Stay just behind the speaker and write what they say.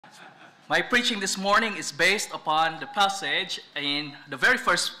My preaching this morning is based upon the passage in the very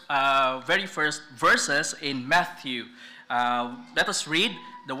first verses in Matthew. Let us read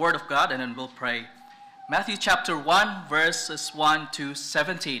the Word of God and then we'll pray. Matthew chapter 1, verses 1 to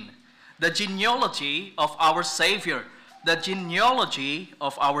 17. The genealogy of our Savior. The genealogy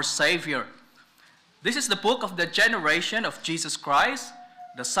of our Savior. This is the book of the generation of Jesus Christ,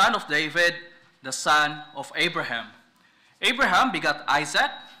 the son of David, the son of Abraham. Abraham begat Isaac,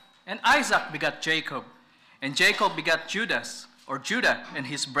 and Isaac begat Jacob, and Jacob begat Judas, or Judah, and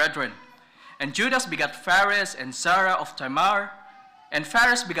his brethren. And Judas begat Phares and Zara of Thamar, and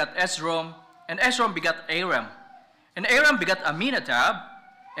Phares begat Esrom, and Esrom begat Aram. And Aram begat Aminadab,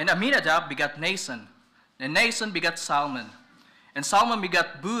 and Aminadab begat Naasson, and Naasson begat Salmon. And Salmon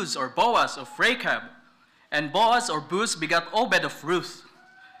begat Booz or Boaz of Rachab, and Boaz or Booz begat Obed of Ruth.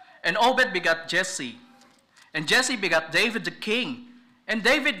 And Obed begat Jesse, and Jesse begat David the king, and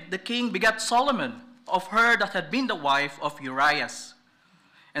David the king begat Solomon, of her that had been the wife of Urias.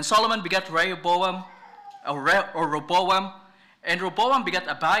 And Solomon begat Roboam, or Roboam, and Roboam begat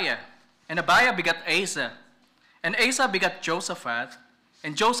Abia, and Abia begat Asa, and Asa begat Josaphat,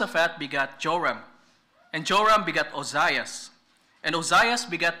 and Josaphat begat Joram, and Joram begat Ozias, and Ozias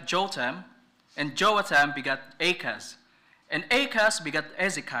begat Joatham, and Joatham begat Achaz, and Achaz begat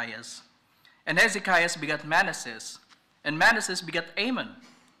Ezekias, and Ezekias begat Manasses, and Manasses begat Amon,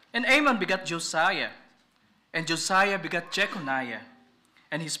 and Amon begat Josiah, and Josiah begat Jeconiah,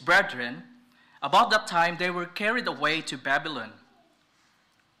 and his brethren. About that time they were carried away to Babylon.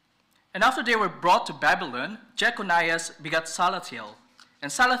 And after they were brought to Babylon, Jeconiah begat Salathiel,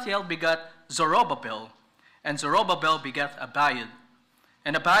 and Salathiel begat Zerubbabel, and Zerubbabel begat Abiud,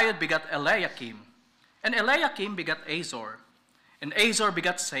 and Abiud begat Eliakim, and Eliakim begat Azor, and Azor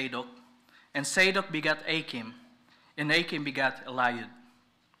begat Sadok, and Sadok begat Achim, and Achim begat Eliud.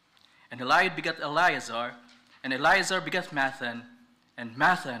 And Eliud begat Eleazar, and Eleazar begat Mathan, and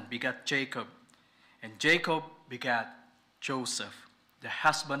Mathan begat Jacob, and Jacob begat Joseph, the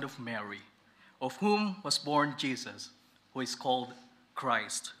husband of Mary, of whom was born Jesus, who is called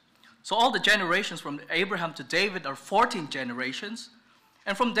Christ. So all the generations from Abraham to David are 14 generations,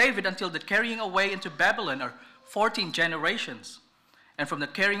 and from David until the carrying away into Babylon are 14 generations, and from the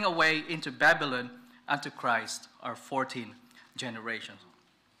carrying away into Babylon unto Christ are 14 generations.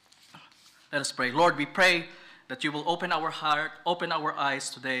 Let us pray. Lord, we pray that you will open our heart, open our eyes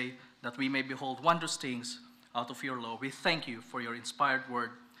today, that we may behold wondrous things out of your law. We thank you for your inspired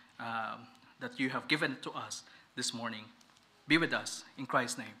word that you have given to us this morning. Be with us in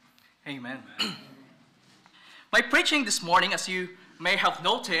Christ's name. Amen. My preaching this morning, as you may have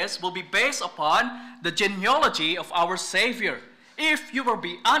noticed, will be based upon the genealogy of our Savior. If you will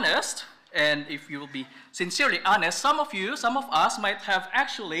be honest, and if you will be sincerely honest, some of us might have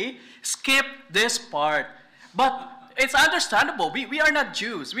actually skipped this part. But it's understandable. We are not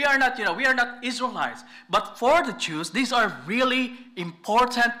Jews. We are not Israelites. But for the Jews, these are really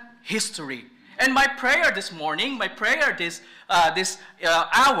important history. And my prayer this morning, this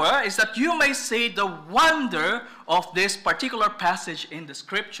hour, is that you may see the wonder of this particular passage in the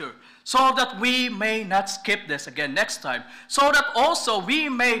scripture, so that we may not skip this again next time, so that also we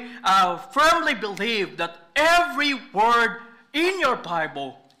may firmly believe that every word in your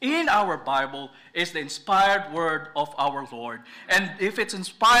Bible, in our Bible, is the inspired word of our Lord. And if it's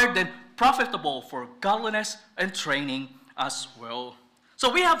inspired, then profitable for godliness and training as well.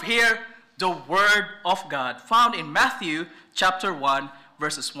 So we have here the Word of God, found in Matthew chapter 1,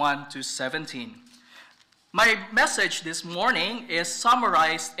 verses 1 to 17. My message this morning is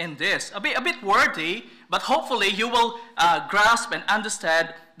summarized in this. A bit wordy, but hopefully you will grasp and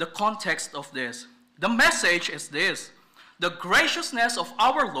understand the context of this. The message is this: the graciousness of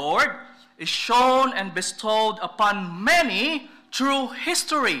our Lord is shown and bestowed upon many through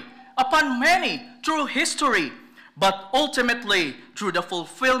history, but ultimately through the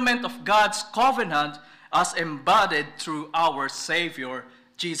fulfillment of God's covenant as embodied through our Savior,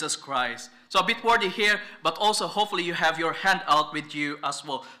 Jesus Christ. So a bit wordy here, but also hopefully you have your handout with you as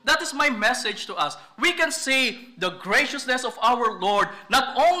well. That is my message to us. We can see the graciousness of our Lord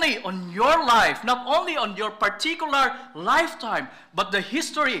not only on your life, not only on your particular lifetime, but the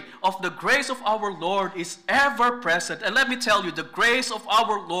history of the grace of our Lord is ever present. And let me tell you, the grace of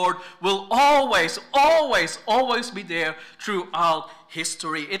our Lord will always, always, always be there throughout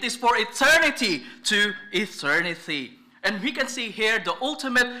history. It is for eternity to eternity. And we can see here the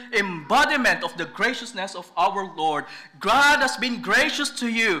ultimate embodiment of the graciousness of our Lord. God has been gracious to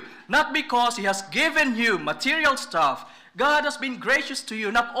you, not because He has given you material stuff. God has been gracious to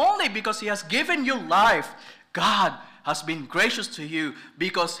you not only because He has given you life. God has been gracious to you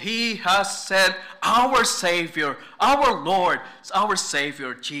because he has sent our Savior, our Lord, our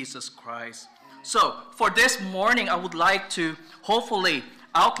Savior, Jesus Christ. So, for this morning, I would like to hopefully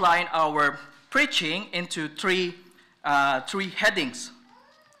outline our preaching into three headings.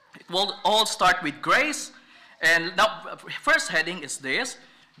 It will all start with grace. And now, first heading is this: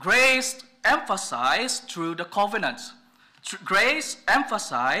 grace emphasized through the covenants. Grace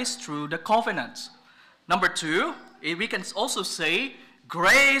emphasized through the covenants. Number two, we can also say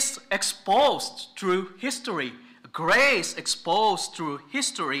grace exposed through history. Grace exposed through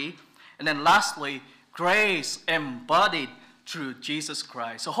history. And then lastly, grace embodied through Jesus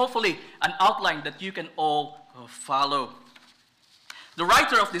Christ. So hopefully an outline that you can all follow. The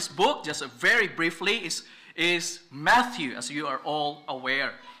writer of this book, just very briefly, is Matthew, as you are all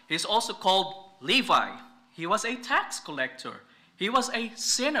aware. He's also called Levi. He was a tax collector. He was a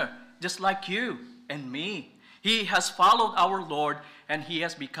sinner, just like you and me. He has followed our Lord, and he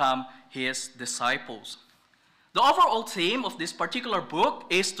has become his disciples. The overall theme of this particular book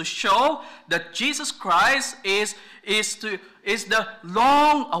is to show that Jesus Christ is the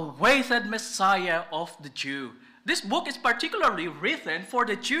long-awaited Messiah of the Jew. This book is particularly written for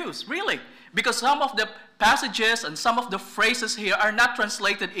the Jews, really, because some of the passages and some of the phrases here are not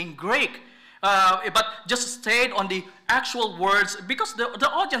translated in Greek, but just stayed on the actual words, because the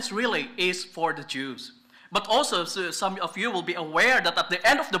audience really is for the Jews. But also, so some of you will be aware that at the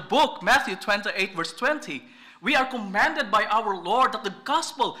end of the book, Matthew 28, verse 20, we are commanded by our Lord that the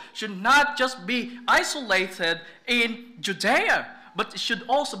gospel should not just be isolated in Judea, but it should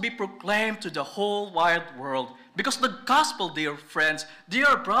also be proclaimed to the whole wide world. Because the gospel, dear friends,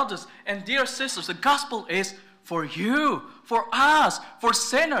 dear brothers, and dear sisters, the gospel is for you, for us, for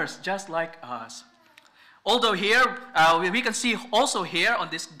sinners just like us. Although here, we can see also here on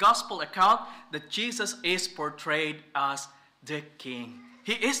this gospel account that Jesus is portrayed as the king.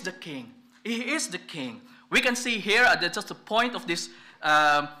 He is the king. He is the king. We can see here at just the point of this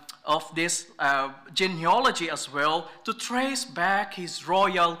genealogy as well, to trace back his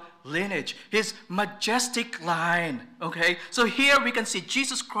royal lineage, his majestic line. Okay, so here we can see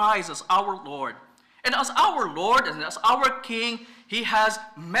Jesus Christ as our Lord. And as our Lord and as our King, he has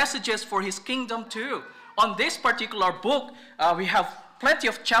messages for his kingdom too. On this particular book, we have plenty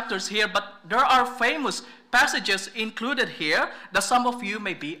of chapters here, but there are famous passages included here that some of you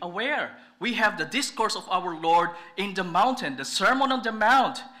may be aware. We have the discourse of our Lord in the mountain, the Sermon on the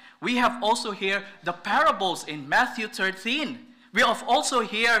Mount. We have also here the parables in Matthew 13. We have also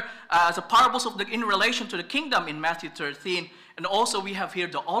here the parables in relation to the kingdom in Matthew 13. And also we have here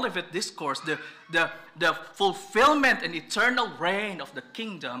the Olivet Discourse, the fulfillment and eternal reign of the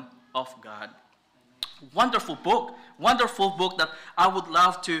kingdom of God. Wonderful book that I would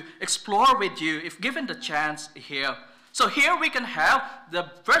love to explore with you if given the chance here. So here we can have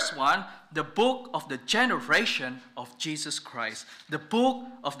the first one, the book of the generation of Jesus Christ. The book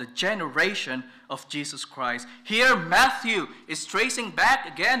of the generation of Jesus Christ. Here Matthew is tracing back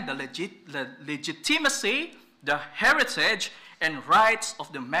again the legitimacy, the heritage, and rights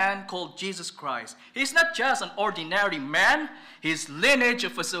of the man called Jesus Christ. He's not just an ordinary man. His lineage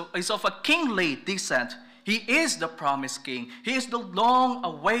is of a kingly descent. He is the promised king. He is the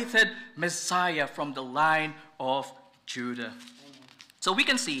long-awaited Messiah from the line of Judah. So we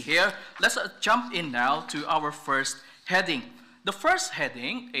can see here, let's jump in now to our first heading. The first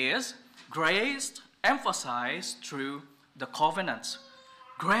heading is grace emphasized through the covenants.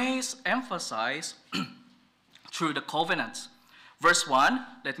 Grace emphasized through the covenants. Verse 1,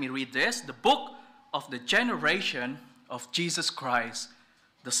 let me read this. The book of the generation of Jesus Christ,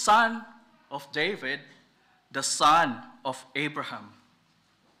 the son of David, the son of Abraham.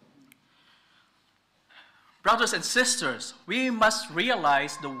 Brothers and sisters, we must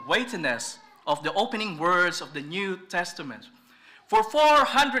realize the weightiness of the opening words of the New Testament. For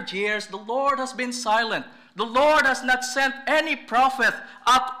 400 years, the Lord has been silent. The Lord has not sent any prophet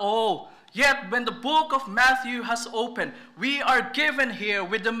at all. Yet when the book of Matthew has opened, we are given here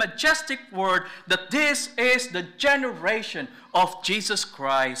with the majestic word that this is the generation of Jesus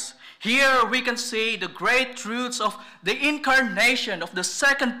Christ. Here we can see the great truths of the incarnation of the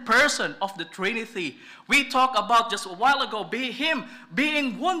second person of the Trinity. We talked about just a while ago him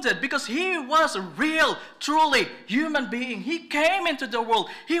being wounded because he was a real, truly human being. He came into the world.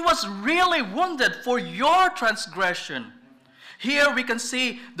 He was really wounded for your transgression. Here we can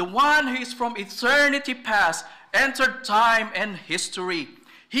see the one who is from eternity past entered time and history.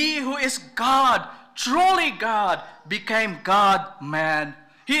 He who is God, truly God, became God-man.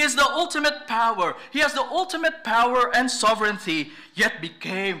 He is the ultimate power. He has the ultimate power and sovereignty, yet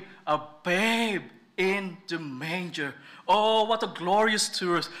became a babe in the manger. Oh, what a glorious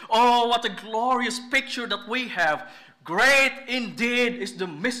truth. Oh, what a glorious picture that we have. Great indeed is the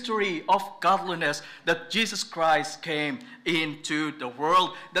mystery of godliness, that Jesus Christ came into the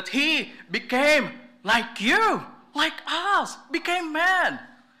world, that he became like you, like us, became man.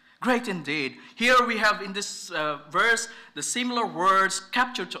 Great indeed. Here we have in this verse the similar words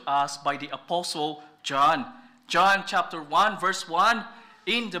captured to us by the Apostle John. John chapter 1 verse 1,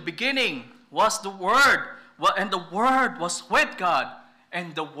 in the beginning was the Word, and the Word was with God,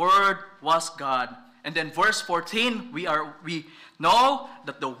 and the Word was God. And then verse 14, we know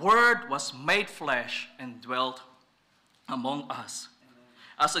that the Word was made flesh and dwelt among us.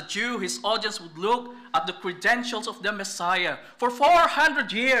 As a Jew, his audience would look at the credentials of the Messiah. For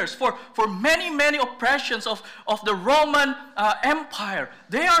 400 years, for many, many oppressions of the Roman Empire,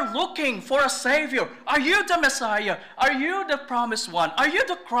 they are looking for a Savior. Are you the Messiah? Are you the promised one? Are you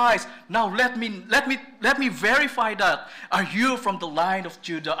the Christ? Now let me verify that. Are you from the line of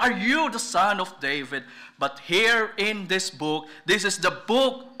Judah? Are you the son of David? But here in this book, this is the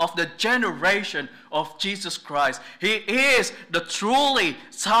book of the generation of Jesus Christ. He is the truly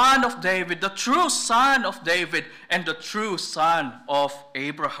son of David, the true son of David, and the true son of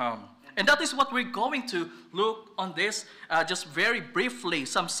Abraham. And that is what we're going to look on this just very briefly,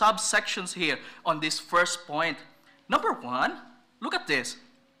 some subsections here on this first point. Number one, look at this.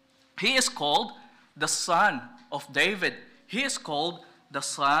 He is called the son of David. He is called the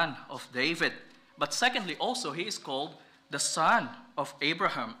son of David. But secondly, also, he is called the son of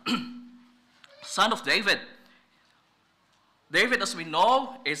Abraham. Son of David. David, as we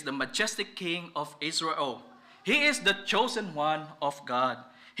know, is the majestic king of Israel. He is the chosen one of God.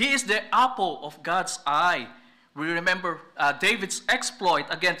 He is the apple of God's eye. We remember David's exploit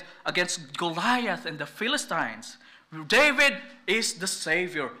against Goliath and the Philistines. David is the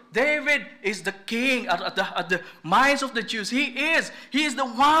Savior. David is the king at the minds of the Jews. He is the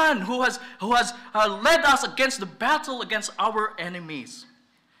one who has led us against the battle against our enemies.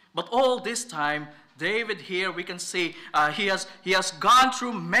 But all this time, David here, we can see he has gone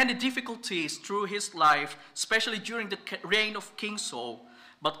through many difficulties through his life, especially during the reign of King Saul.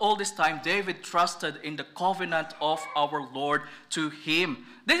 But all this time, David trusted in the covenant of our Lord to him.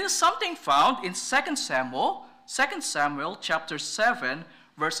 This is something found in 2 Samuel chapter 7,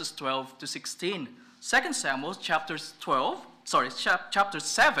 verses 12 to 16. 2 Samuel chapter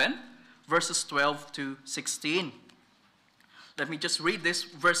 7, verses 12 to 16. Let me just read these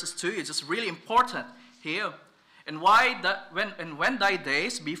verses to you. It's just really important here. And when thy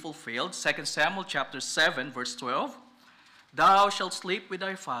days be fulfilled, 2 Samuel chapter 7, verse 12, thou shalt sleep with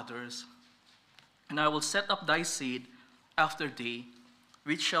thy fathers, and I will set up thy seed after thee,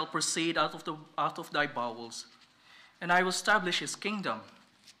 which shall proceed out of thy bowels, and I will establish his kingdom.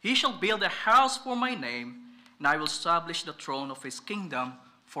 He shall build a house for my name, and I will establish the throne of his kingdom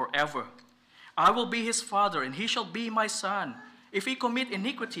forever. I will be his father, and he shall be my son. If he commit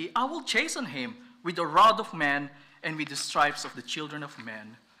iniquity, I will chasten him with the rod of man and with the stripes of the children of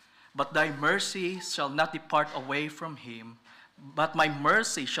men. But thy mercy shall not depart away from him. But my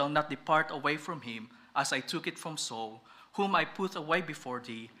mercy shall not depart away from him, as I took it from Saul, whom I put away before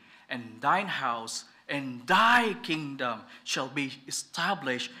thee. And thine house and thy kingdom shall be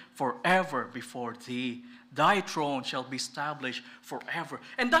established forever before thee. Thy throne shall be established forever.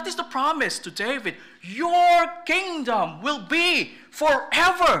 And that is the promise to David. Your kingdom will be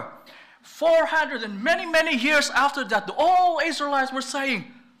forever. 400 and many, many years after that, all Israelites were saying,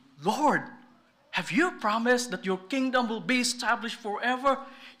 Lord, have you promised that your kingdom will be established forever?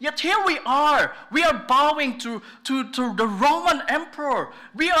 Yet here we are. We are bowing to the Roman emperor.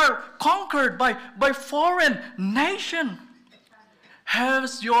 We are conquered by foreign nation.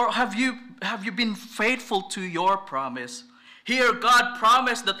 Have you been faithful to your promise? Here God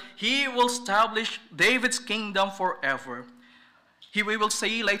promised that he will establish David's kingdom forever. We will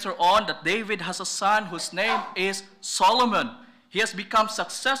see later on that David has a son whose name is Solomon. He has become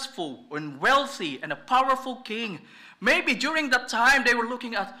successful and wealthy and a powerful king. Maybe during that time they were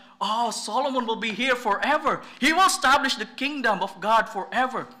looking at, Solomon will be here forever. He will establish the kingdom of God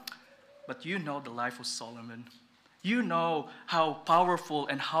forever. But you know the life of Solomon. You know how powerful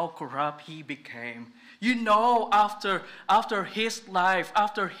and how corrupt he became. You know after his life,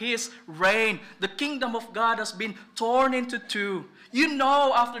 after his reign, the kingdom of God has been torn into two. You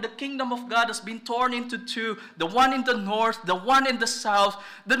know after the kingdom of God has been torn into two, the one in the north, the one in the south,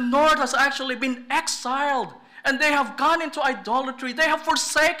 the north has actually been exiled. And they have gone into idolatry. They have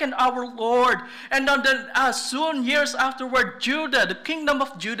forsaken our Lord. And then soon years afterward, Judah, the kingdom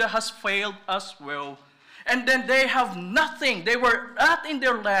of Judah has failed as well. And then they have nothing. They were not in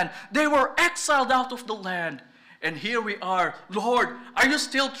their land. They were exiled out of the land. And here we are. Lord, are you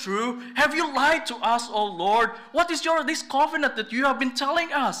still true? Have you lied to us, O Lord? What is this covenant that you have been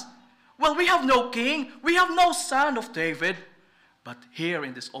telling us? Well, we have no king. We have no son of David. But here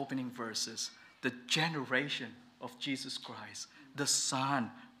in these opening verses, the generation of Jesus Christ, the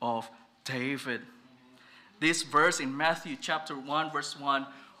son of David. This verse in Matthew chapter 1, verse 1,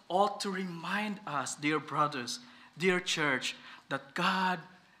 ought to remind us, dear brothers, dear church, that God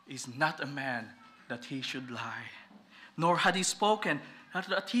is not a man that he should lie, nor had he spoken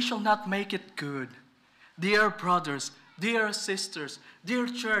that he shall not make it good. Dear brothers, dear sisters, dear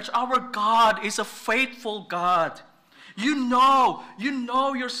church, our God is a faithful God. You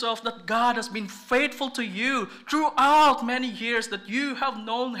know yourself that God has been faithful to you throughout many years that you have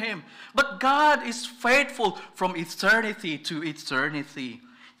known him. But God is faithful from eternity to eternity.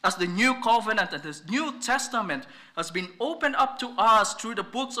 As the new covenant and this new testament has been opened up to us through the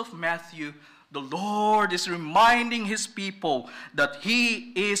books of Matthew, the Lord is reminding his people that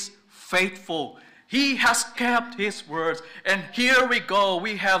he is faithful. He has kept his words. And here we go.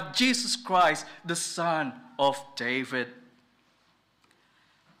 We have Jesus Christ, the Son of David.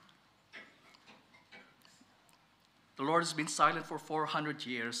 The Lord has been silent for 400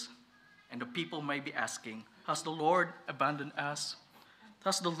 years. And the people may be asking, has the Lord abandoned us?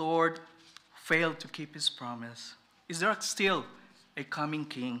 Has the Lord failed to keep his promise? Is there still a coming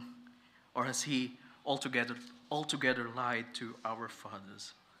king? Or has he altogether lied to our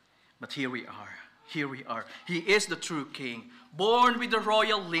fathers? But here we are. Here we are. He is the true king, born with the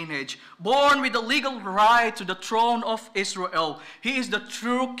royal lineage, born with the legal right to the throne of Israel. He is the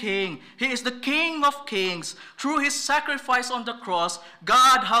true king. He is the King of kings. Through his sacrifice on the cross,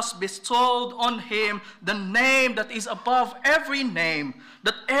 God has bestowed on him the name that is above every name,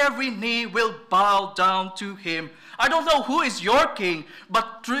 that every knee will bow down to him. I don't know who is your king,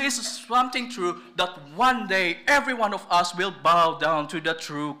 but there is something true that one day every one of us will bow down to the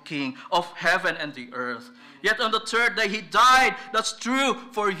true King of heaven and the earth. Yet on the third day he died. That's true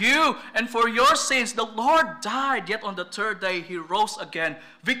for you and for your sins. The Lord died, yet on the third day he rose again,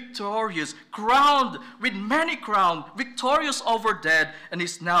 victorious, crowned with many crowns, victorious over death, and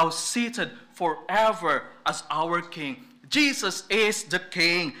is now seated forever as our King. Jesus is the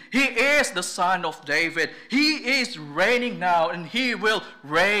King. He is the Son of David. He is reigning now, and he will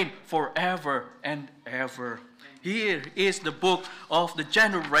reign forever and ever. Here is the book of the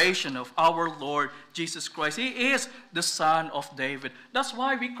generation of our Lord Jesus Christ. He is the Son of David. That's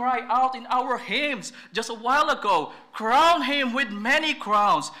why we cry out in our hymns just a while ago, crown him with many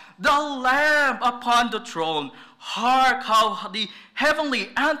crowns, the Lamb upon the throne. Hark how the heavenly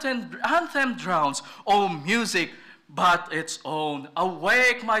anthem drowns, O music but its own.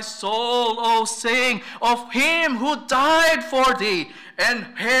 Awake, my soul, O sing of him who died for thee, and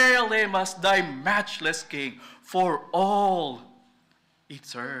hail him as thy matchless King for all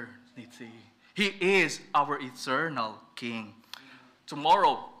eternity. He is our eternal King.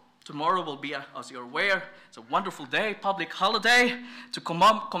 Tomorrow will be, as you're aware, it's a wonderful day, public holiday, to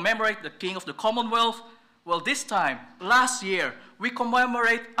commemorate the King of the Commonwealth. Well, this time, last year, we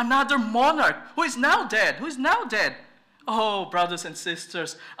commemorate another monarch who is now dead. Oh, brothers and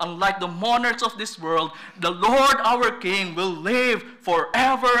sisters, unlike the monarchs of this world, the Lord our King will live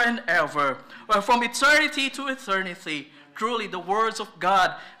forever and ever. Well, from eternity to eternity, truly the words of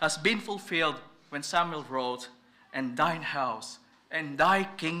God has been fulfilled when Samuel wrote, and thine house and thy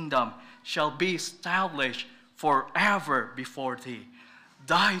kingdom shall be established forever before thee.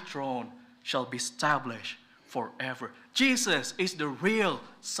 Thy throne shall be established forever. Jesus is the real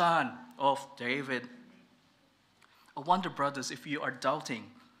Son of David. I wonder, brothers, if you are doubting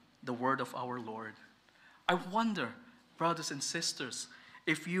the word of our Lord. I wonder, brothers and sisters,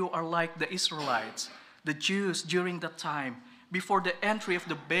 if you are like the Israelites, the Jews during that time, before the entry of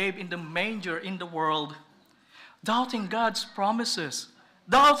the babe in the manger in the world, doubting God's promises,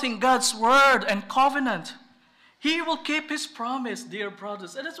 doubting God's word and covenant. He will keep his promise, dear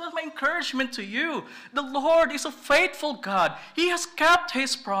brothers. And that's what my encouragement to you. The Lord is a faithful God. He has kept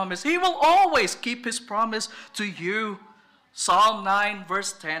his promise. He will always keep his promise to you. Psalm 9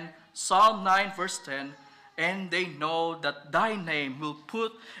 verse 10. Psalm 9 verse 10. And they know that thy name will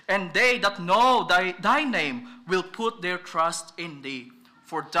put, and they that know thy name will put their trust in thee.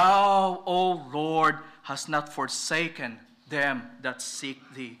 For thou, O Lord, hast not forsaken them that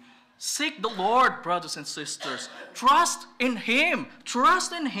seek thee. Seek the Lord, brothers and sisters. Trust in him.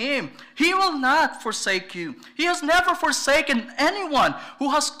 Trust in him. He will not forsake you. He has never forsaken anyone who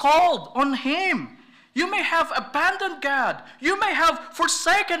has called on him. You may have abandoned God. You may have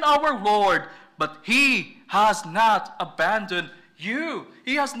forsaken our Lord. but he has not abandoned you.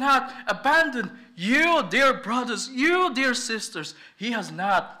 He has not abandoned you, dear brothers, you, dear sisters. He has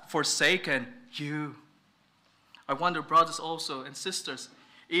not forsaken you. I wonder, brothers also and sisters,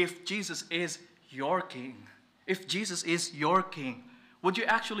 if Jesus is your king, if Jesus is your king, would you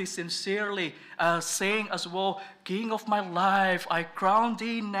actually sincerely saying as well, King of my life, I crown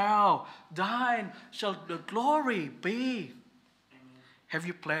thee now, thine shall the glory be. Have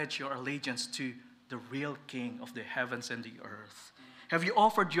you pledged your allegiance to the real King of the heavens and the earth? Have you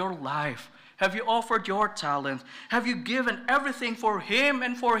offered your life? Have you offered your talent? Have you given everything for him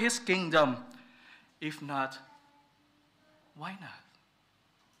and for his kingdom? If not, why not?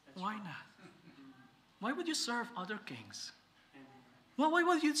 Why not? Why would you serve other kings? Well, why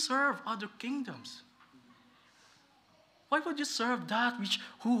would you serve other kingdoms? Why would you serve that which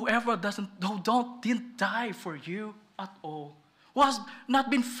whoever didn't die for you at all, who has not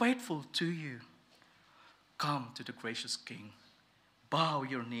been faithful to you? Come to the gracious King. Bow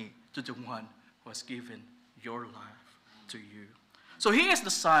your knee to the one who has given your life to you. So he is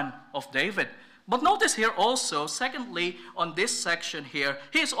the son of David. But notice here also, secondly, on this section here,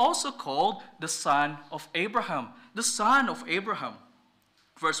 he is also called the son of Abraham. The son of Abraham.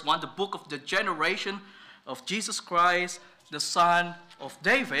 Verse 1, the book of the generation of Jesus Christ, the son of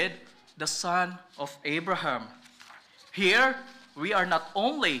David, the son of Abraham. Here, we are not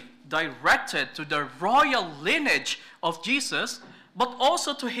only directed to the royal lineage of Jesus, but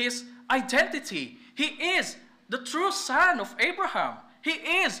also to his identity. He is the true son of Abraham. He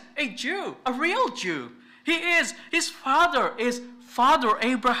is a Jew, a real Jew. His father is Father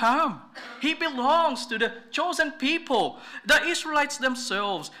Abraham. He belongs to the chosen people, the Israelites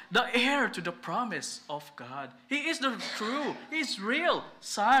themselves, the heir to the promise of God. He is the true, he is real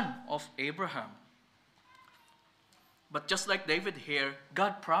son of Abraham. But just like David here,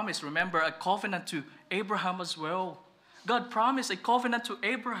 God promised, remember, a covenant to Abraham as well. God promised a covenant to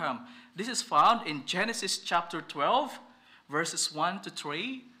Abraham. This is found in Genesis chapter 12, verses 1 to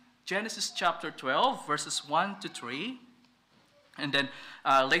 3. Genesis chapter 12, verses 1 to 3. And then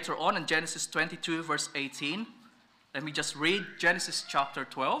later on in Genesis 22, verse 18. Let me just read Genesis chapter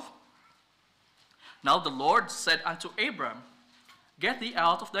 12. Now the Lord said unto Abram, Get thee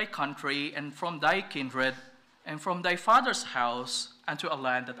out of thy country, and from thy kindred, and from thy father's house, unto a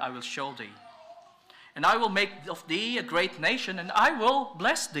land that I will show thee. And I will make of thee a great nation, and I will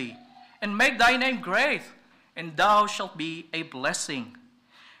bless thee, and make thy name great, and thou shalt be a blessing.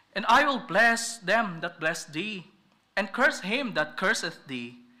 And I will bless them that bless thee, and curse him that curseth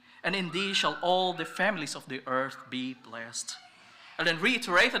thee, and in thee shall all the families of the earth be blessed. And then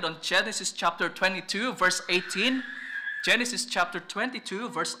reiterated on Genesis chapter 22, verse 18. Genesis chapter 22,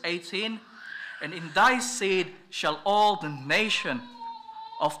 verse 18. And in thy seed shall all the nation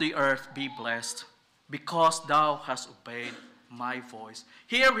of the earth be blessed, because thou hast obeyed my voice.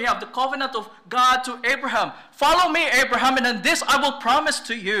 Here we have the covenant of God to Abraham. Follow me, Abraham, and in this I will promise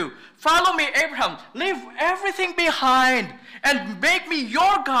to you. Follow me, Abraham. Leave everything behind and make me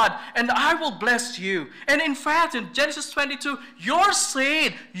your God, and I will bless you. And in fact, in Genesis 22, your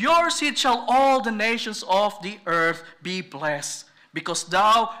seed shall all the nations of the earth be blessed, because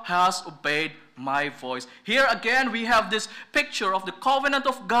thou hast obeyed my voice. Here again, we have this picture of the covenant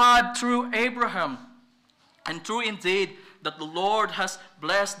of God through Abraham. And true indeed that the Lord has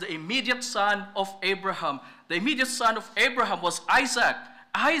blessed the immediate son of Abraham. The immediate son of Abraham was Isaac.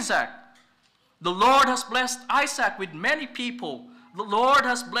 The Lord has blessed Isaac with many people. The Lord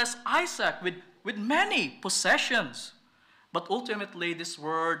has blessed Isaac with many possessions. But ultimately, this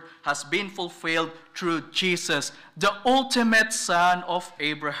word has been fulfilled through Jesus, the ultimate son of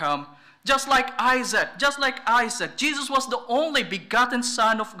Abraham. Just like Isaac, Jesus was the only begotten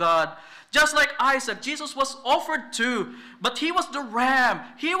son of God. Just like Isaac, Jesus was offered too, but he was the ram,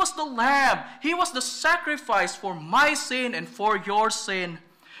 he was the lamb, he was the sacrifice for my sin and for your sin.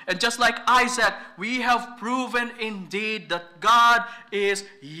 And just like Isaac, we have proven indeed that God is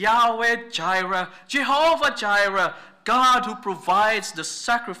Yahweh Jireh, Jehovah Jireh, God who provides the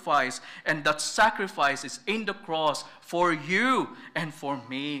sacrifice, and that sacrifice is in the cross for you and for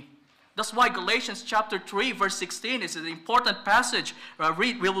me. That's why Galatians chapter 3, verse 16 is an important passage.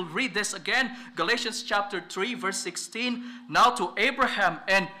 We will read this again. Galatians chapter 3, verse 16. Now to Abraham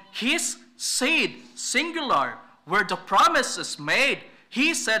and his seed, singular, were the promises made.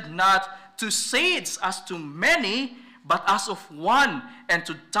 He said not to seeds as to many, but as of one, and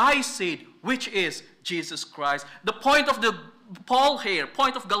to thy seed, which is Jesus Christ. The point of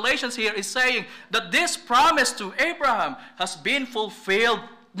point of Galatians here is saying that this promise to Abraham has been fulfilled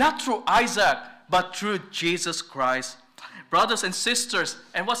not through Isaac, but through Jesus Christ. Brothers and sisters,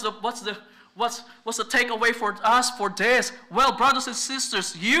 and what's What's the takeaway for us for this? Well, brothers and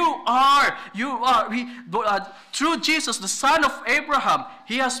sisters, through Jesus, the son of Abraham,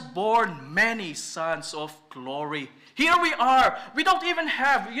 he has borne many sons of glory. Here we are. We don't even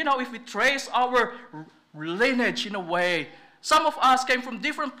have, if we trace our lineage in a way, some of us came from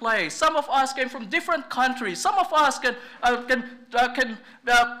different places. Some of us came from different countries. Some of us came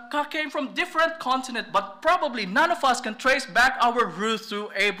from different continents. But probably none of us can trace back our roots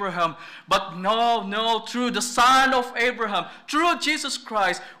to Abraham. But no, through the Son of Abraham, through Jesus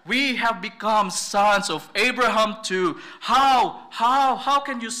Christ, we have become sons of Abraham too. How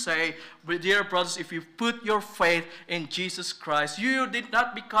can you say, dear brothers, if you put your faith in Jesus Christ, you did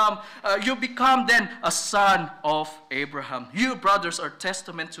not become, you become then a son of Abraham. You brothers are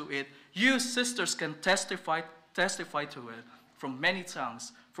testament to it. You sisters can testify to it. From many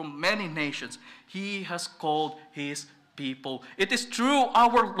tongues, from many nations, he has called his people. It is through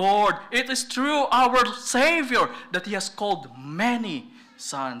our Lord, it is through our Savior that he has called many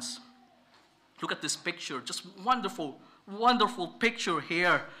sons. Look at this picture, just wonderful picture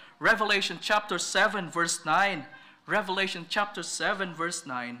here. Revelation chapter 7 verse 9. Revelation chapter 7 verse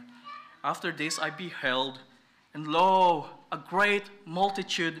 9. After this I beheld, and lo, a great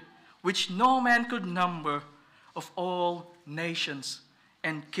multitude, which no man could number, of all nations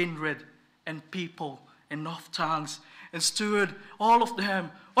and kindred and people and of tongues, and stood, all of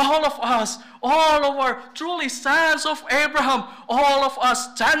them, all of us, all of our truly sons of Abraham, all of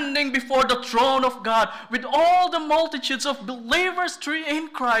us standing before the throne of God, with all the multitudes of believers in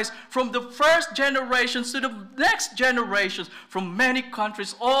Christ, from the first generations to the next generations, from many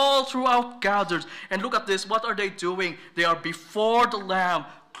countries, all throughout gathered. And look at this, what are they doing? They are before the Lamb,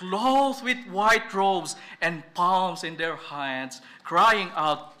 clothed with white robes and palms in their hands, crying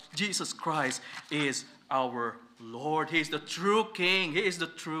out, Jesus Christ is our Lord. He is the true King. He is the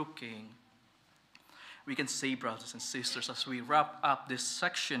true King. We can see, brothers and sisters, as we wrap up this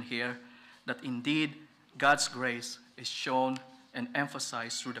section here, that indeed God's grace is shown and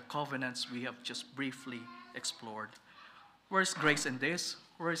emphasized through the covenants we have just briefly explored. Where is grace in this?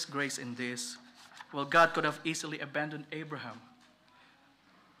 Where is grace in this? Well, God could have easily abandoned Abraham.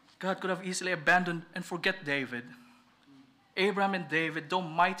 God could have easily abandoned and forget David. Abraham and David, though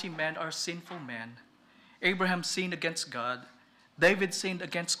mighty men, are sinful men. Abraham sinned against God. David sinned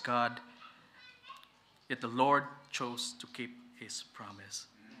against God. Yet the Lord chose to keep his promise.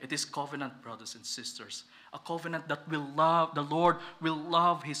 It is covenant, brothers and sisters. A covenant that will love, the Lord will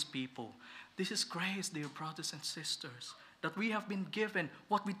love his people. This is grace, dear brothers and sisters, that we have been given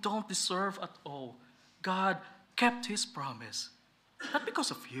what we don't deserve at all. God kept his promise. Not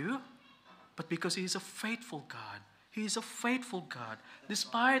because of you, but because he is a faithful God. He is a faithful God.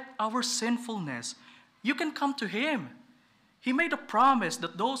 Despite our sinfulness, you can come to him. He made a promise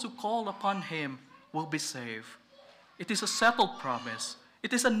that those who call upon him will be saved. It is a settled promise.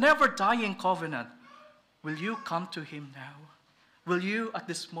 It is a never-dying covenant. Will you come to him now? Will you at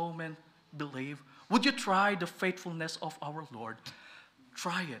this moment believe? Would you try the faithfulness of our Lord?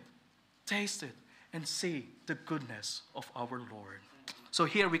 Try it, taste it, and see the goodness of our Lord. So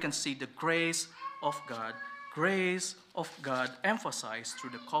here we can see the grace of God emphasized through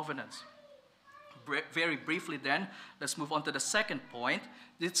the covenants. Very briefly then, let's move on to the second point.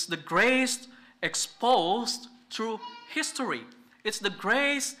 It's the grace exposed through history. It's the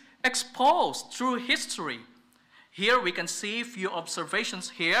grace exposed through history. Here we can see a few observations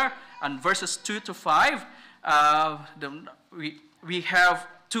here, and verses 2 to 5. We have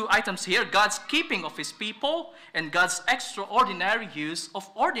two items here: God's keeping of his people and God's extraordinary use of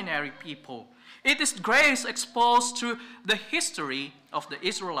ordinary people. It is grace exposed through the history of the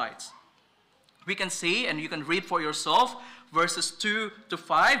Israelites. We can see, and you can read for yourself, verses 2 to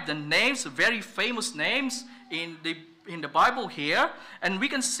 5, the names, very famous names in the Bible here. And we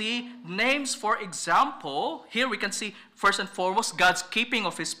can see names, for example, here we can see first and foremost God's keeping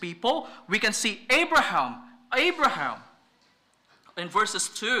of his people. We can see Abraham. In verses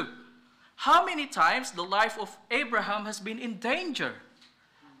 2, how many times the life of Abraham has been in danger?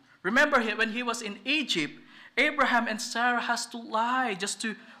 Remember when he was in Egypt, Abraham and Sarah has to lie just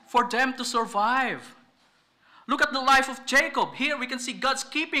for them to survive. Look at the life of Jacob. Here we can see God's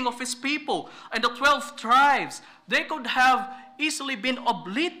keeping of his people and the 12 tribes. They could have easily been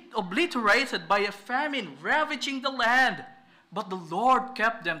obliterated by a famine ravaging the land, but the Lord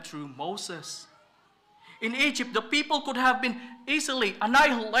kept them through Moses. In Egypt, the people could have been easily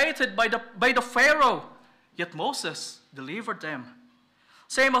annihilated by the Pharaoh, yet Moses delivered them.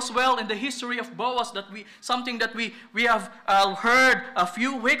 Same as well in the history of Boaz, something that we have heard a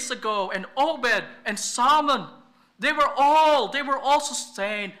few weeks ago, and Obed and Salmon. They were all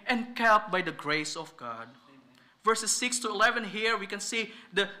sustained and kept by the grace of God. Verses 6 to 11 here, we can see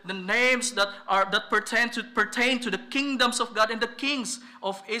the names that pertain to the kingdoms of God and the kings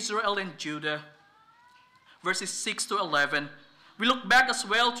of Israel and Judah. Verses 6 to 11. We look back as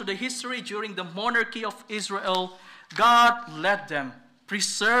well to the history during the monarchy of Israel. God led them,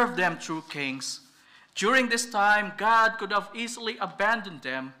 preserved them through kings. During this time, God could have easily abandoned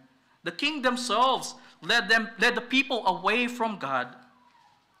them. The king themselves led the people away from God.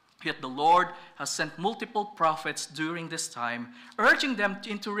 Yet the Lord has sent multiple prophets during this time, urging them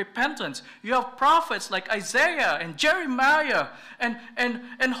into repentance. You have prophets like Isaiah and Jeremiah and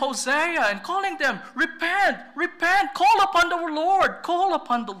Hosea, and calling them, repent, call upon the Lord, call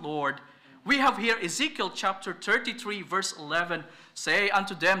upon the Lord. We have here Ezekiel chapter 33, verse 11. Say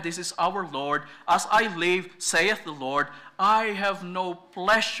unto them, this is our Lord. As I live, saith the Lord, I have no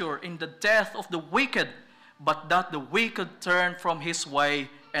pleasure in the death of the wicked, but that the wicked turn from his way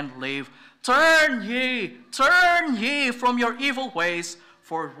and live. Turn ye from your evil ways,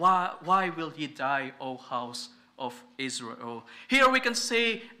 for why will ye die, O house of Israel? Here we can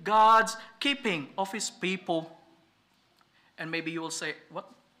see God's keeping of his people. And maybe you will say,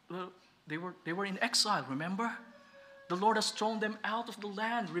 what? Well, they were in exile, remember? The Lord has thrown them out of the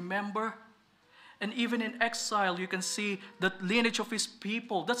land, remember? And even in exile, you can see the lineage of his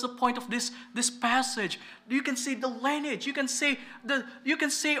people. That's the point of this passage. You can see the lineage. You can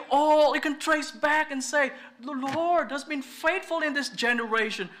trace back and say, the Lord has been faithful in this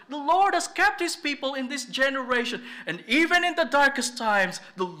generation. The Lord has kept his people in this generation. And even in the darkest times,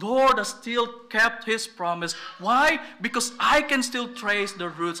 the Lord has still kept his promise. Why? Because I can still trace the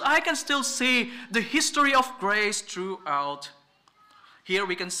roots. I can still see the history of grace throughout. Here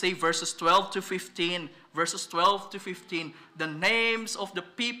we can see verses 12 to 15. Verses 12 to 15, the names of the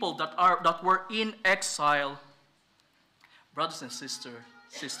people that were in exile. Brothers and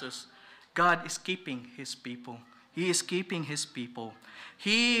sisters, God is keeping his people. He is keeping his people.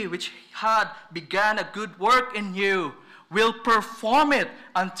 He which had begun a good work in you will perform it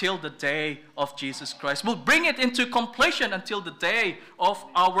until the day of Jesus Christ. Will bring it into completion until the day of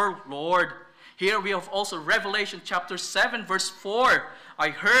our Lord. Here we have also Revelation chapter 7 verse 4. I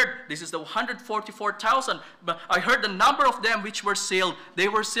heard, this is the 144,000, but I heard the number of them which were sealed. They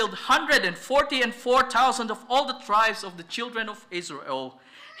were sealed 144,000 of all the tribes of the children of Israel.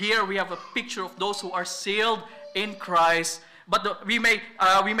 Here we have a picture of those who are sealed in Christ. But we may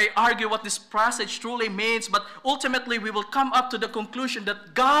argue what this passage truly means, but ultimately we will come up to the conclusion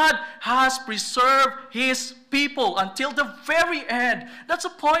that God has preserved his people until the very end. That's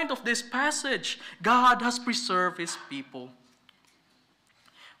the point of this passage. God has preserved his people.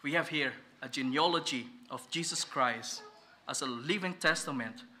 We have here a genealogy of Jesus Christ as a living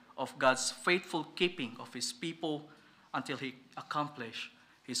testament of God's faithful keeping of his people until he accomplished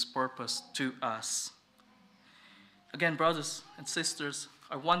his purpose to us. Again, brothers and sisters,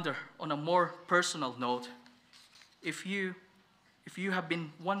 I wonder, on a more personal note, if you have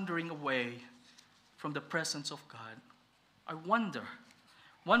been wandering away from the presence of God, I wonder,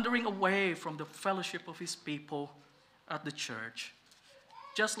 wandering away from the fellowship of his people at the church,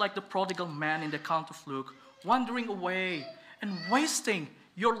 just like the prodigal man in the account of Luke, wandering away and wasting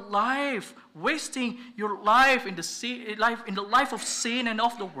your life in the life of sin and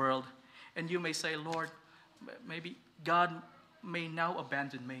of the world. And you may say, Lord, maybe God may now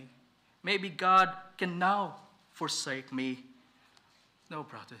abandon me. Maybe God can now forsake me. No,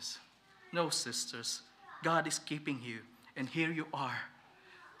 brothers, no, sisters. God is keeping you. And here you are.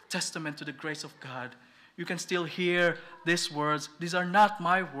 Testament to the grace of God. You can still hear these words. These are not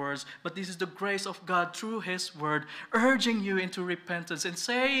my words, but this is the grace of God through his word, urging you into repentance and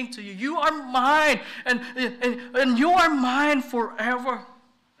saying to you, you are mine, and you are mine forever.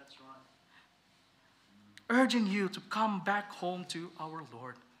 Urging you to come back home to our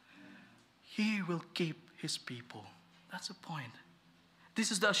Lord. He will keep his people. That's the point.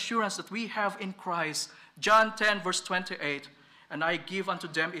 This is the assurance that we have in Christ. John 10 verse 28. And I give unto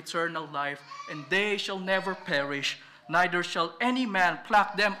them eternal life, and they shall never perish, neither shall any man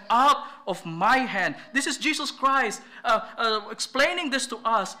pluck them out of my hand. This is Jesus Christ explaining this to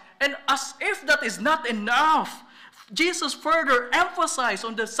us. And as if that is not enough, Jesus further emphasized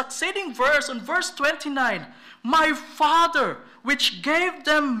on the succeeding verse, on verse 29, my Father, which gave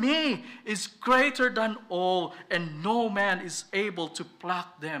them me, is greater than all, and no man is able to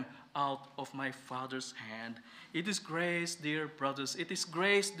pluck them out of my Father's hand. It is grace, dear brothers. It is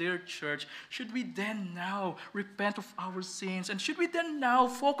grace, dear church. Should we then now repent of our sins? And should we then now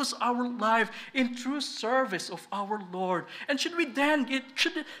focus our life in true service of our Lord? And should we then,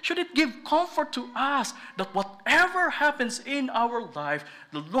 should it give comfort to us that whatever happens in our life,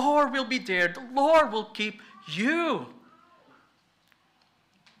 the Lord will be there. The Lord will keep you.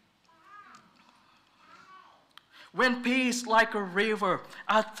 When peace like a river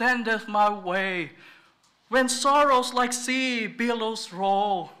attendeth my way, when sorrows like sea billows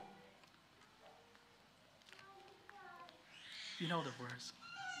roll. You know the verse.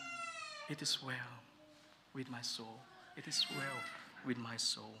 It is well with my soul. It is well with my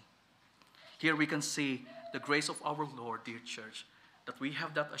soul. Here we can see the grace of our Lord, dear church, that we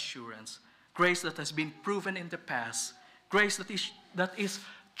have that assurance. Grace that has been proven in the past. Grace that is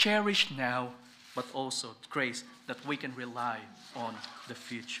cherished now, but also grace that we can rely on the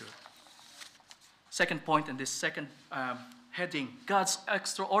future. Second point in this second heading, God's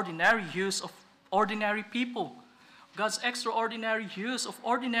extraordinary use of ordinary people. God's extraordinary use of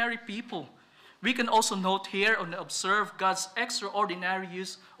ordinary people. We can also note here and observe God's extraordinary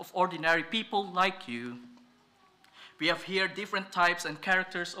use of ordinary people like you. We have here different types and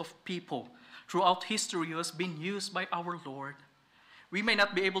characters of people throughout history who has been used by our Lord. We may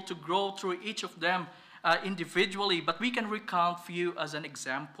not be able to go through each of them individually, but we can recount few as an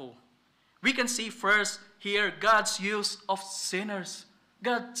example. We can see first here God's use of sinners.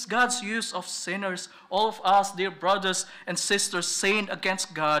 God's use of sinners. All of us, dear brothers and sisters, sinned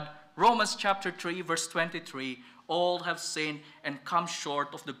against God. Romans chapter 3, verse 23, all have sinned and come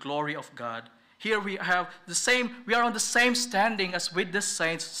short of the glory of God. Here we are on the same standing as with the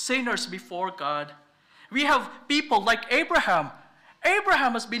saints, sinners before God. We have people like Abraham.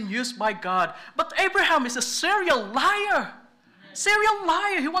 Abraham has been used by God, but Abraham is a serial liar. Serial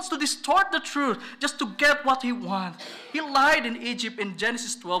liar. He wants to distort the truth just to get what he wants. He lied in Egypt in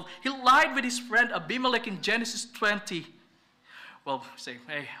Genesis 12. He lied with his friend Abimelech in Genesis 20. Well, say,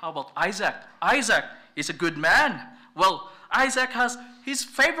 hey, how about Isaac? Isaac is a good man. Well, Isaac has his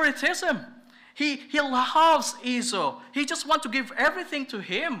favoritism. He loves Esau. He just wants to give everything to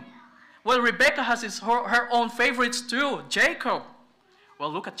him. Well, Rebekah has her own favorites too, Jacob.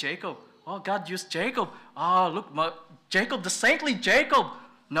 Well, look at Jacob. Oh, God used Jacob. Oh, look, Jacob, the saintly Jacob.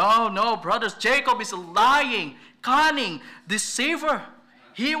 No, brothers, Jacob is a lying, cunning deceiver.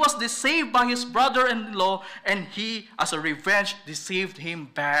 He was deceived by his brother-in-law, and he, as a revenge, deceived him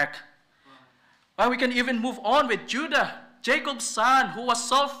back. Well, we can even move on with Judah, Jacob's son, who was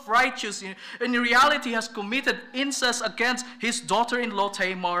self-righteous, in reality has committed incest against his daughter-in-law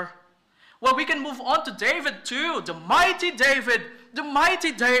Thamar. Well, we can move on to David too, the mighty David.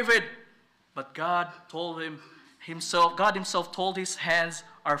 But God himself told his hands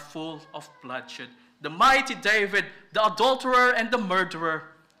are full of bloodshed. The mighty David, the adulterer and the murderer,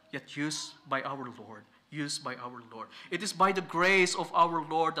 yet used by our Lord. It is by the grace of our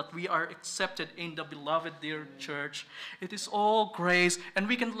Lord that we are accepted in the beloved dear church. It is all grace, and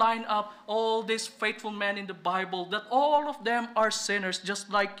we can line up all these faithful men in the Bible, that all of them are sinners just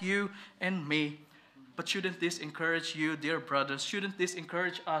like you and me. But shouldn't this encourage you, dear brothers? Shouldn't this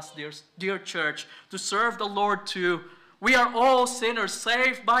encourage us, dear church, to serve the Lord too? We are all sinners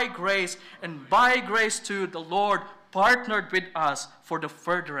saved by grace, and by grace too the Lord partnered with us for the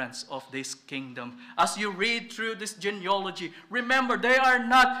furtherance of this kingdom. As you read through this genealogy, remember, they are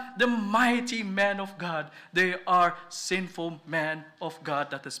not the mighty men of God. They are sinful men of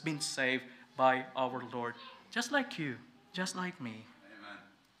God that has been saved by our Lord. Just like you, just like me. Amen.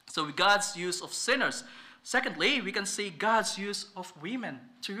 So God's use of sinners. Secondly, we can see God's use of women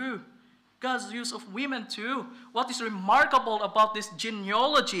too. God's use of women too. What is remarkable about this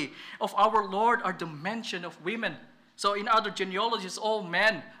genealogy of our Lord are the mention of women. So in other genealogies, all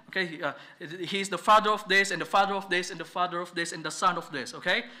men, okay, he's the father of this, and the father of this, and the father of this, and the son of this,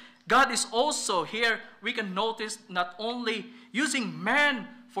 okay? God is also here, we can notice, not only using men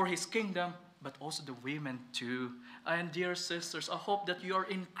for his kingdom, but also the women too. And dear sisters, I hope that you are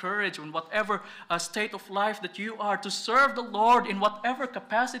encouraged in whatever state of life that you are, to serve the Lord in whatever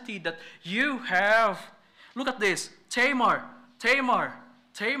capacity that you have. Look at this, Thamar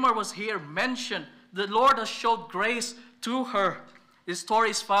was here mentioned. The Lord has showed grace to her. This story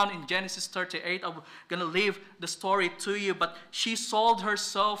is found in Genesis 38. I'm going to leave the story to you. But she sold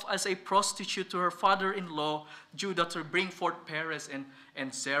herself as a prostitute to her father-in-law, Judah, to bring forth Phares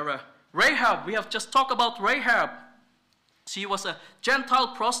and Zara. Rahab, we have just talked about Rahab. She was a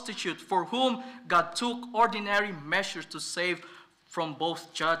Gentile prostitute for whom God took ordinary measures to save from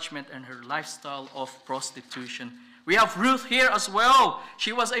both judgment and her lifestyle of prostitution. We have Ruth here as well.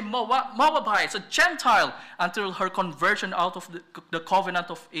 She was a Moabite, a Gentile, until her conversion out of the covenant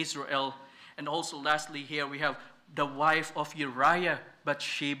of Israel. And also lastly here we have the wife of Urias,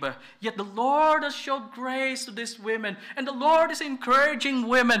 Bathsheba. Yet the Lord has showed grace to these women, and the Lord is encouraging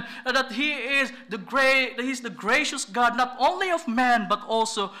women that He is the gracious God, not only of man, but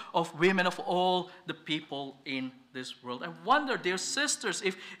also of women, of all the people in this world. I wonder, dear sisters,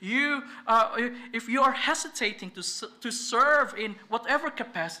 if you are hesitating to serve in whatever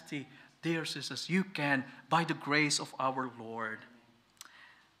capacity, dear sisters, you can by the grace of our Lord.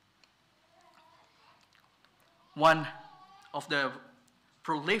 One of the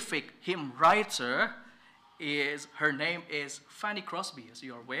prolific hymn writer her name is Fanny Crosby, as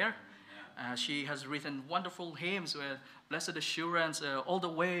you are aware. She has written wonderful hymns with Blessed Assurance, All the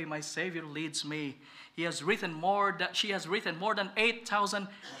Way My Saviour Leads Me. She has written more than 8,000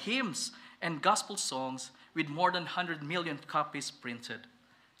 hymns and gospel songs with more than 100 million copies printed.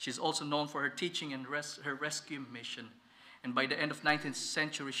 She's also known for her teaching and her rescue mission. And by the end of the 19th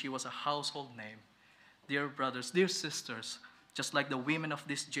century, she was a household name. Dear brothers, dear sisters, just like the women of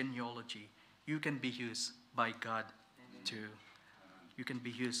this genealogy, you can be used by God too. You can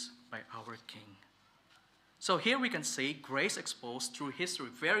be used by our King. So here we can see grace exposed through history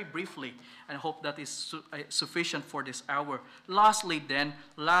very briefly, and I hope that is sufficient for this hour. Lastly then,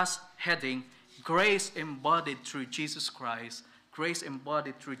 last heading, grace embodied through Jesus Christ. Grace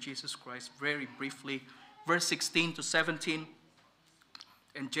embodied through Jesus Christ very briefly. Verse 16 to 17,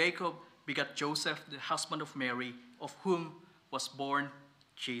 and Jacob begat Joseph, the husband of Mary, of whom was born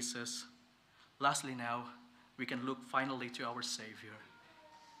Jesus. Lastly now, we can look finally to our Savior.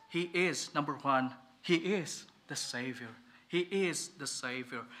 He is, number one, He is the Savior. He is the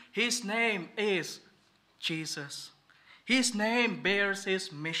Savior. His name is Jesus. His name bears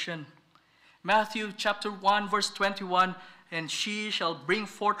His mission. Matthew chapter 1 verse 21, and she shall bring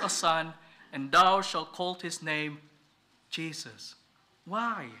forth a son, and thou shalt call his name Jesus.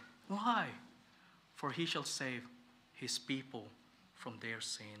 Why? Why? For He shall save His people from their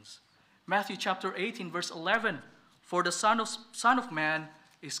sins. Matthew chapter 18 verse 11, for the Son of Man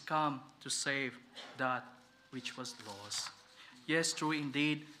is come to save that which was lost. Yes, true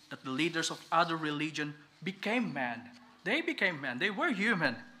indeed that the leaders of other religion became man. They became man. They were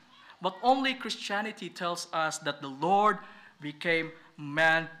human. But only Christianity tells us that the Lord became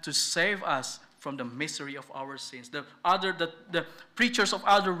man to save us from the misery of our sins. The preachers of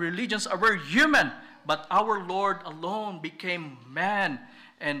other religions were human, but our Lord alone became man,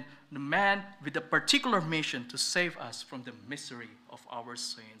 and the man with a particular mission to save us from the misery of our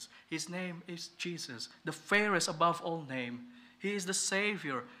sins. His name is Jesus, the fairest above all names. He is the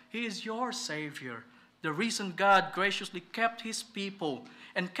Savior. He is your Savior. The reason God graciously kept His people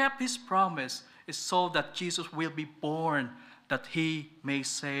and kept His promise is so that Jesus will be born, that He may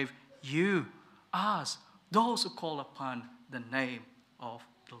save you, us, those who call upon the name of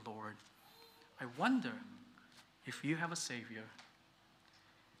the Lord. I wonder if you have a Savior.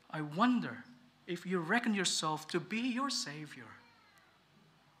 I wonder if you reckon yourself to be your Savior.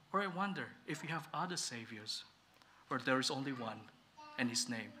 Or I wonder if you have other Saviors, or there is only one, and His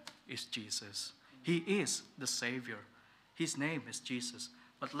name is Jesus. He is the Savior. His name is Jesus.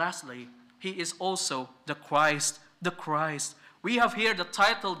 But lastly, He is also the Christ. The Christ. We have here the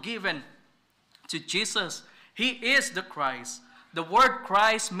title given to Jesus. He is the Christ. The word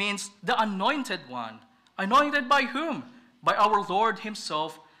Christ means the anointed one. Anointed by whom? By our Lord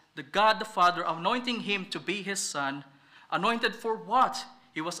Himself, the God the Father, anointing Him to be His Son. Anointed for what?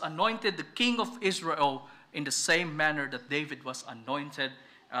 He was anointed the King of Israel in the same manner that David was anointed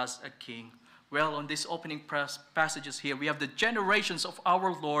as a king. Well, on these opening passages here, we have the generations of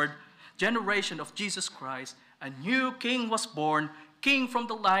our Lord, generation of Jesus Christ. A new king was born, king from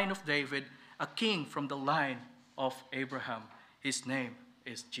the line of David, a king from the line of Abraham. His name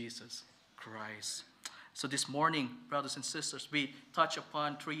is Jesus Christ. So this morning, brothers and sisters, we touch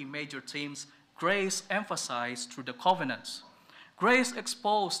upon three major themes. Grace emphasized through the covenants, grace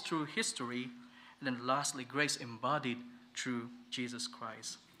exposed through history, and then lastly, grace embodied through Jesus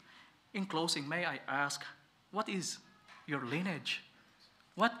Christ. In closing, may I ask, what is your lineage?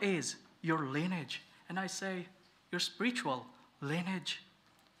 What is your lineage? And I say, your spiritual lineage.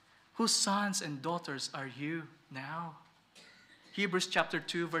 Whose sons and daughters are you now? Hebrews chapter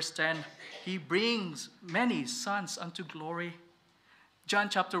 2 verse 10, He brings many sons unto glory. John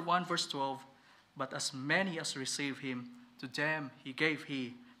chapter 1 verse 12, but as many as receive Him, to them He gave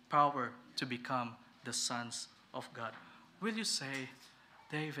power to become the sons of God. Will you say,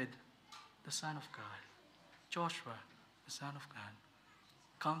 David, the Son of God, Joshua, the Son of God,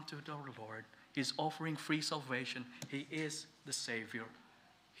 come to our Lord. He's offering free salvation. He is the Savior.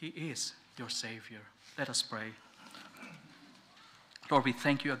 He is your Savior. Let us pray. Lord, we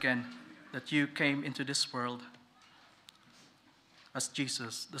thank you again that you came into this world as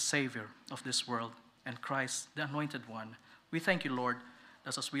Jesus, the Savior of this world, and Christ, the Anointed One. We thank you, Lord,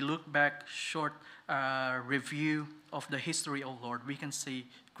 that as we look back, short review of the history, oh Lord, we can see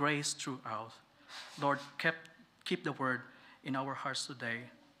grace throughout. Lord, keep the word in our hearts today,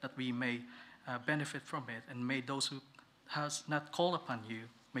 that we may benefit from it, and may those who has not called upon you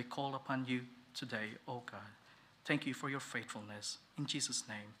may call upon you today, oh God. Thank you for your faithfulness. In Jesus'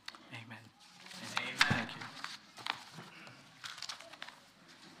 name, amen. Amen. Thank you.